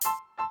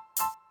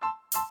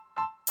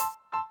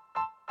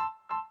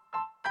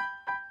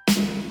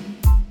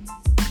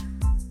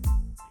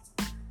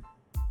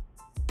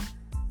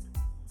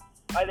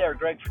Hi there,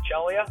 Greg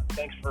Ficelia.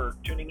 Thanks for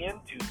tuning in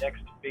to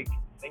Next Big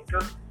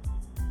Thinker,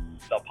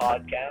 the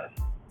podcast.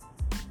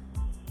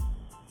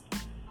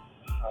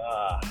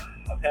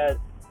 I've had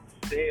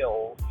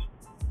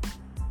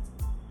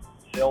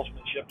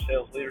salesmanship,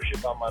 sales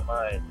leadership on my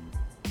mind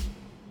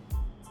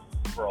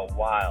for a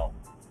while.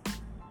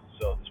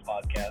 So this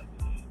podcast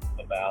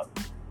is about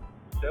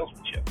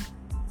salesmanship.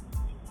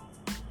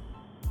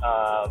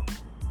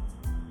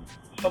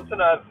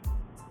 Something I've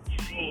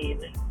seen,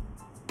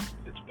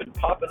 it's been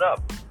popping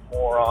up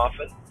more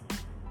often.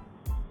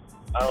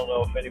 I don't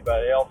know if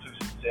anybody else who's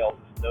in sales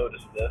has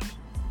noticed this,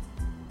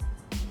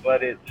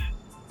 but the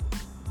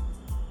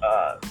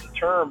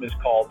term is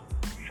called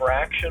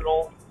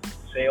fractional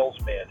sales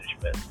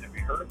management. Have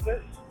you heard of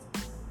this?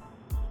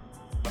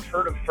 I've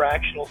heard of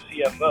fractional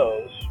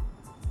CFOs.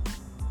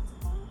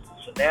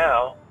 So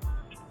now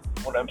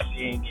what I'm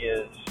seeing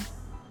is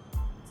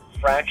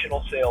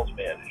fractional sales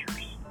managers.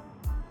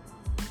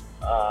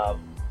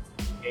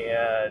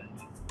 And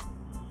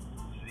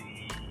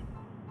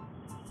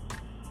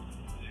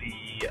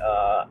the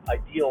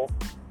ideal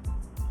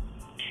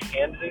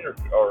candidate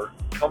or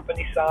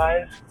company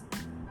size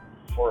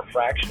for a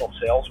fractional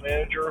sales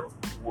manager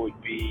would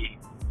be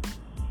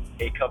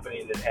a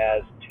company that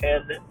has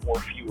 10 or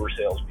fewer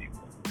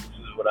salespeople. This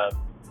is what I'm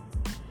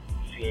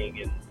seeing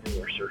in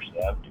the research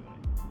that I'm doing.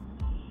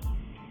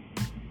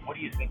 What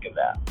do you think of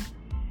that?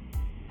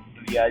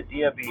 The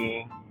idea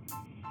being,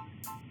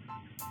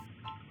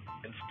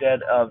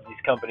 instead of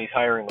these companies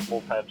hiring a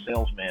full-time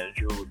sales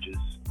manager, which is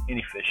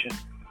inefficient,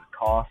 it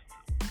costs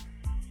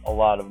a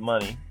lot of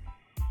money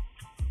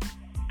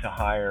to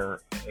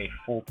hire a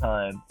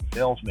full-time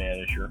sales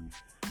manager,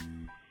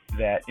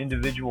 that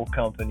individual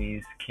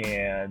companies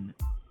can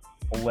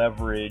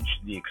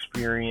leverage the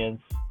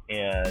experience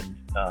and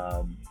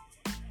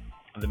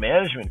the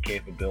management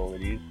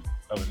capabilities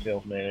of a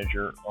sales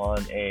manager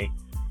on a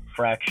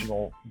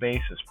fractional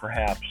basis.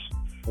 Perhaps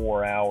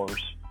 4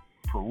 hours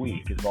per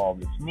week is all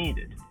that's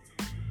needed.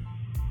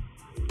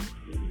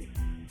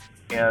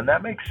 And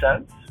that makes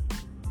sense.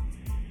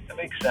 That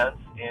makes sense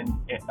in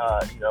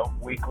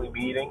weekly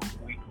meetings,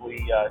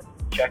 weekly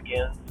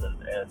check-ins,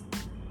 and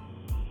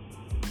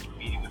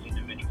meeting with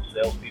individual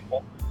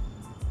salespeople.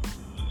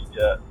 Just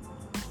to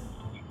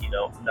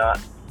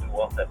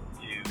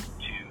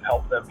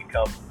help them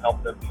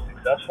be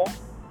successful,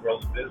 grow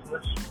the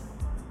business,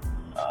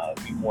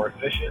 be more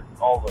efficient,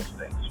 all those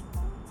things.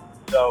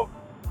 So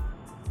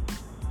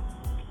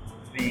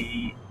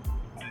the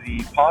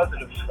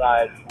positive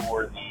side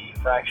for the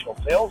fractional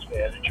sales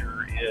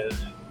manager is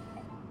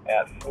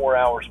at 4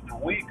 hours per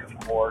week, of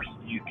course,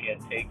 you can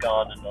take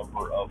on a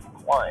number of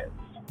clients.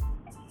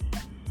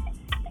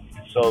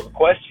 So the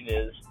question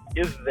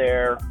is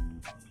there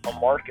a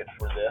market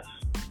for this?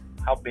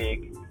 How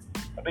big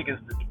is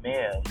the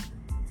demand?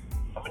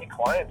 How many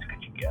clients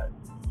could you get?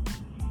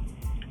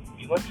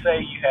 Let's say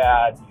you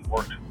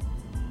worked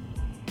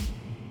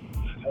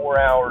 4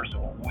 hours a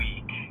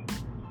week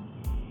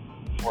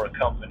for a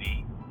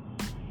company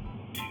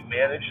to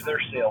manage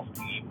their sales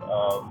team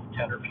of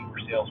 10 or fewer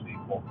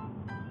salespeople.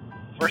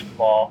 First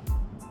of all,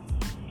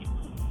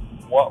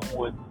 what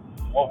would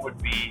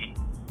be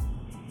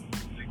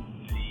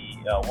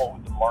what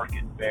would the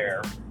market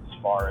bear as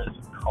far as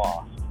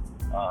cost?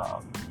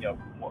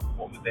 What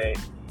would they?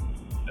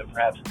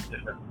 Perhaps it's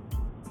different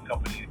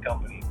company to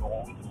company, but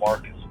what would the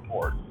market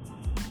support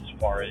as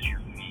far as your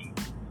fee?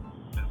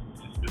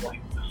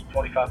 Does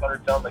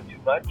 $2,500 sound like too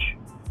much?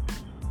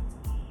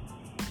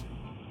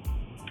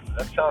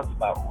 That sounds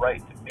about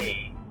right to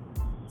me.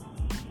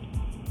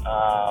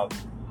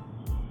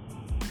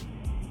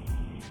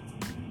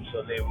 So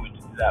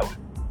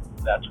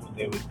that's what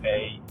they would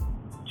pay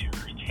to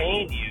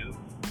retain you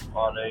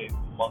on a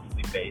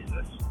monthly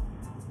basis.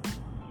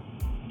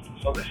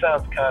 So this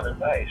sounds kind of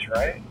nice,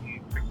 right? You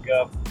pick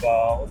up,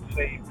 let's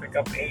say you pick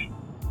up eight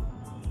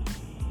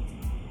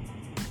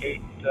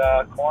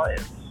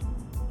clients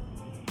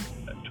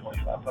at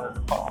 $2,500 a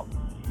pop.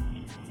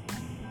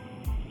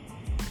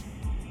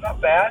 Not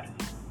bad.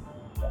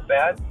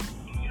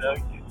 You're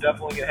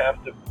definitely gonna have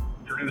to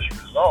produce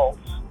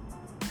results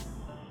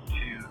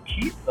to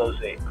keep those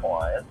 8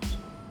 clients.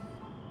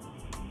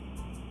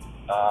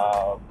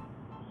 So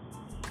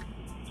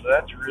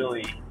that's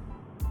really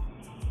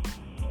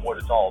what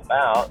it's all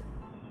about.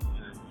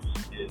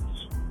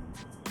 It's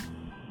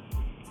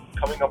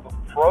coming up with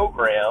a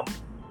program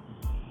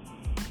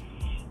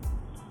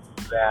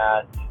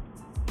that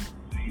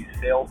these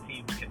sales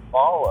teams can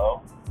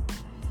follow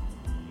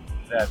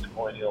that's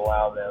going to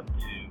allow them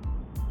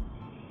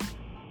to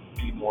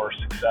be more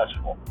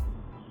successful,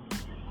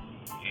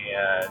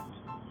 and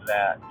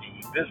that the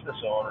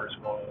business owner is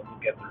going to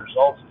look at the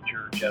results that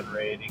you're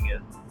generating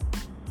and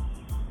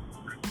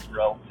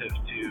relative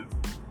to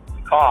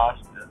the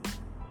cost, and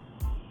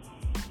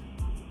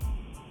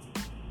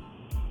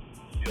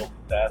feel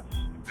that that's a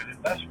good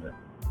investment.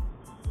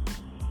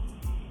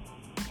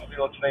 I mean,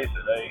 let's face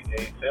it,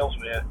 a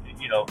salesman,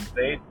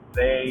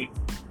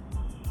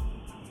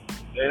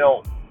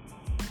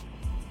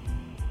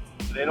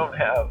 they don't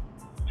have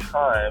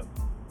time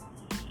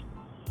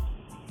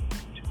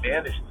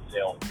manage the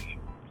sales team,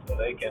 so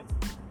they can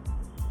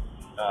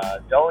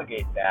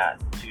delegate that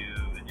to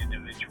an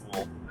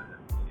individual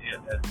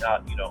that's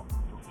not,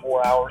 for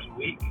 4 hours a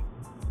week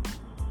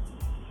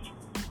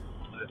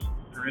that's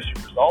producing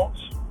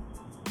results.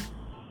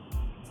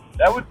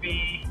 That would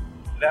be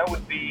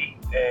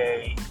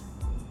a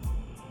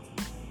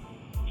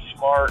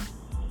smart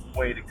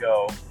way to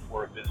go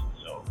for a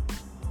business owner.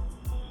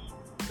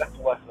 That's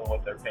less than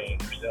what they're paying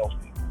their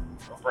salespeople.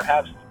 Or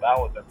perhaps it's about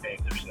what they're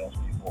paying their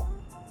salespeople,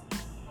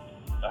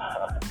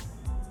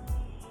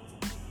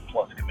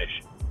 plus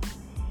commission.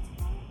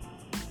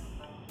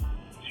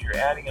 So you're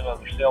adding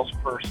another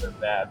salesperson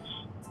that's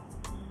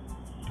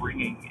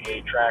bringing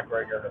a track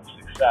record of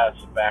success,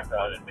 a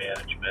background in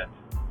management,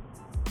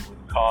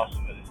 with the cost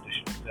of an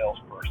additional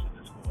salesperson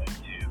is going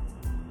to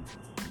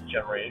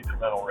generate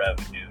incremental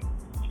revenue.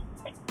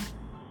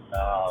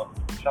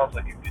 Sounds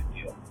like a good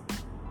deal.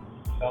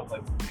 Sounds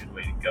like a good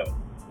way to go.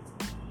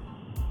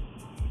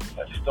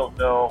 I just don't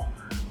know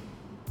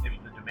if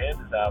the demand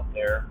is out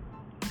there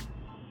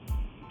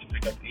to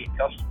pick up 8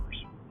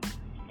 customers.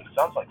 But it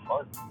sounds like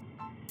fun.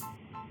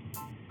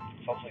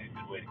 It sounds like a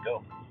good way to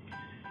go.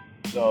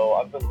 So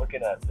I've been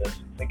looking at this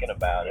and thinking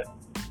about it.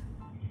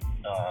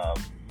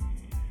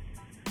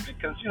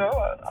 Because,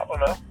 I don't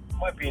know, I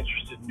might be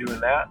interested in doing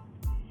that.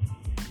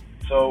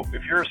 So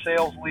if you're a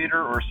sales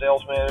leader or a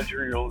sales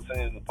manager, you're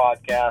listening to the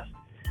podcast,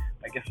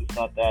 I guess it's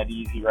not that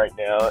easy right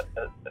now,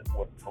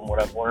 from what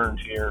I've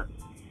learned here,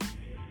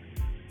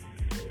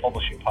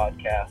 publishing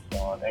podcasts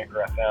on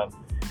Anchor FM.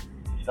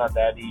 It's not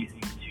that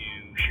easy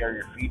to share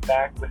your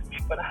feedback with me,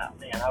 but I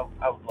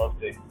would love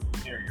to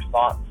hear your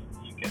thoughts.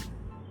 You can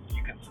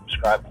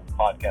subscribe to the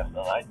podcast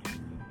on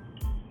iTunes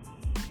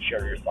and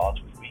share your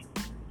thoughts with me.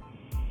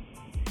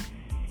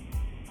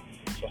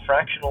 So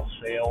fractional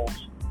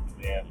sales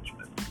management.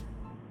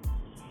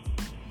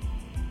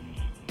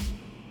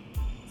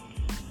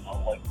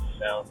 I like the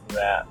sound of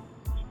that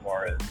as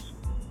far as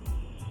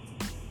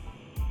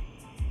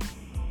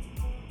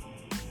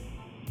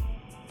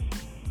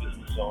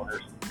business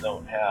owners that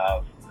don't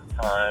have the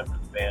time or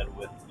the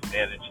bandwidth to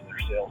manage their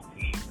sales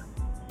team.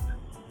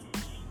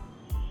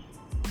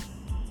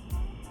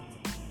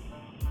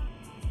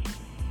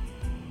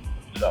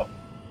 So,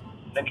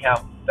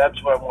 anyhow,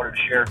 that's what I wanted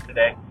to share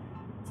today.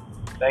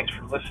 Thanks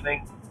for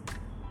listening.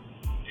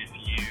 If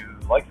you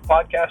like the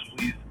podcast,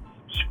 please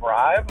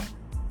subscribe.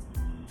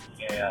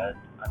 And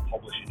I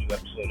publish a new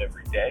episode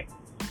every day.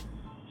 So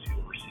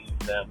you'll receive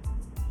them.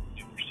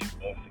 You'll receive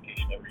a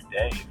notification every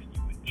day. If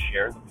you would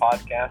share the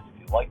podcast if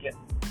you like it,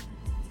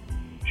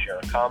 share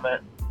a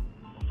comment,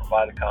 or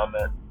provide a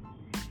comment.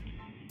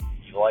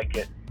 If you like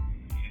it,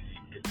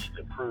 it's an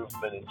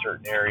improvement in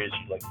certain areas,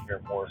 you'd like to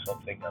hear more of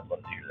something, I'd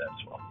love to hear that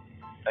as well.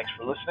 Thanks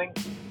for listening.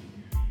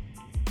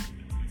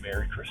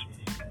 Merry Christmas.